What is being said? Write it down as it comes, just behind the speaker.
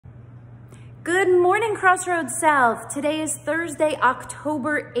Good morning, Crossroads South. Today is Thursday,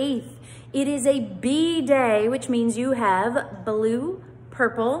 October 8th. It is a B day, which means you have blue,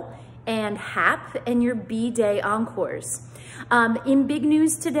 purple, and HAP and your B day encores. In big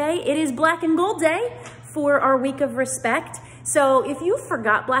news today, it is Black and Gold Day for our week of respect. So if you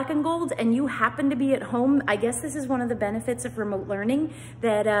forgot black and gold and you happen to be at home, I guess this is one of the benefits of remote learning,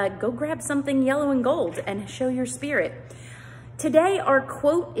 that go grab something yellow and gold and show your spirit. Today, our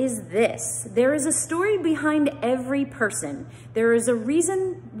quote is this: there is a story behind every person. There is a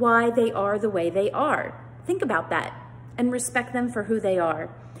reason why they are the way they are. Think about that and respect them for who they are.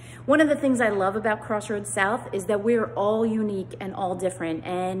 One of the things I love about Crossroads South is that we're all unique and all different,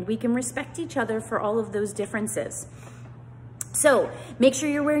 and we can respect each other for all of those differences. So make sure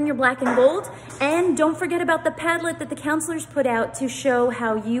you're wearing your black and gold, and don't forget about the Padlet that the counselors put out to show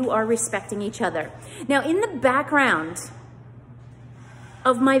how you are respecting each other. Now, in the background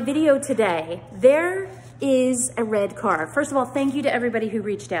of my video today, there is a red car. First of all, thank you to everybody who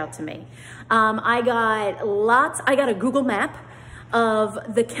reached out to me. I got a Google map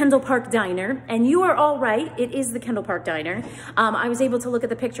of the Kendall Park Diner, and you are all right, it is the Kendall Park Diner. I was able to look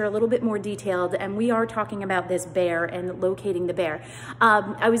at the picture a little bit more detailed, and we are talking about this bear and locating the bear.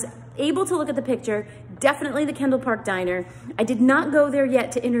 I was able to look at the picture, definitely the Kendall Park Diner. I did not go there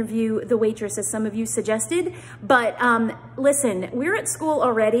yet to interview the waitress, as some of you suggested, but listen, we're at school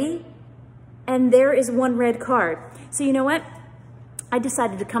already, and there is one red car. So you know what? I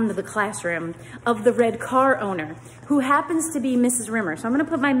decided to come to the classroom of the red car owner, who happens to be Mrs. Rimmer. So I'm gonna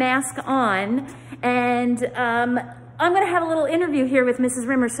put my mask on, and I'm gonna have a little interview here with Mrs.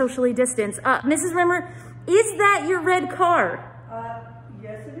 Rimmer, socially distanced. Mrs. Rimmer, is that your red car?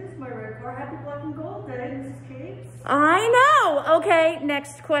 Yes, it is my red car. Happy Black and Gold Day, Mrs. Cates. I know. Okay,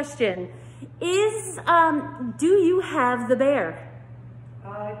 next question. Do you have the bear?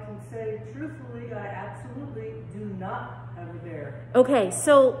 I can say truthfully, I absolutely do not have a bear. Okay,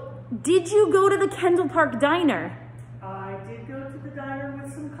 so did you go to the Kendall Park Diner? I did go to the diner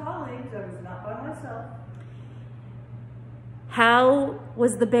with some colleagues. I was not by myself. How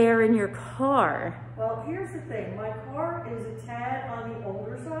was the bear in your car? Well, here's the thing. My car is a tad on the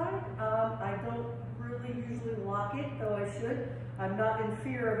older side. I don't really usually lock it, though I should. I'm not in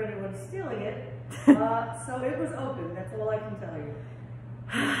fear of anyone stealing it. So it was open. That's all I can tell you.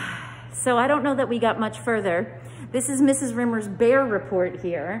 So I don't know that we got much further. This is Mrs. Rimmer's bear report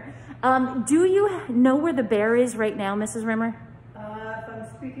here. Do you know where the bear is right now, Mrs. Rimmer? If I'm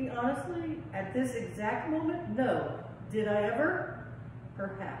speaking honestly, at this exact moment, no. Did I ever?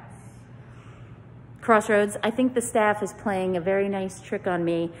 Perhaps. Crossroads, I think the staff is playing a very nice trick on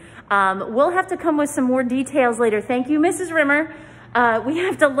me. We'll have to come with some more details later. Thank you, Mrs. Rimmer. We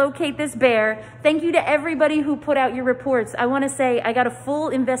have to locate this bear. Thank you to everybody who put out your reports. I want to say I got a full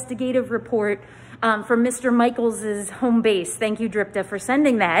investigative report from Mr. Michaels' home base. Thank you, Dripta, for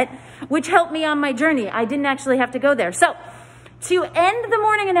sending that, which helped me on my journey. I didn't actually have to go there. So to end the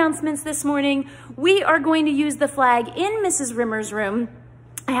morning announcements this morning, we are going to use the flag in Mrs. Rimmer's room.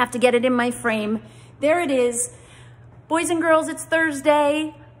 I have to get it in my frame. There it is. Boys and girls, it's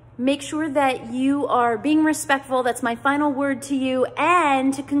Thursday. Make sure that you are being respectful. That's my final word to you.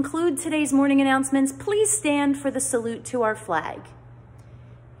 And to conclude today's morning announcements, please stand for the salute to our flag.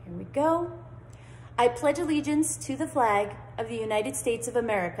 Here we go. I pledge allegiance to the flag of the United States of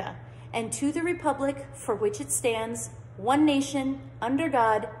America and to the republic for which it stands, one nation, under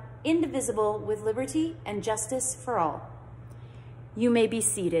God, indivisible, with liberty and justice for all. You may be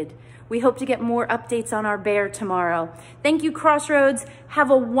seated. We hope to get more updates on our bear tomorrow. Thank you, Crossroads. Have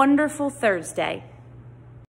a wonderful Thursday.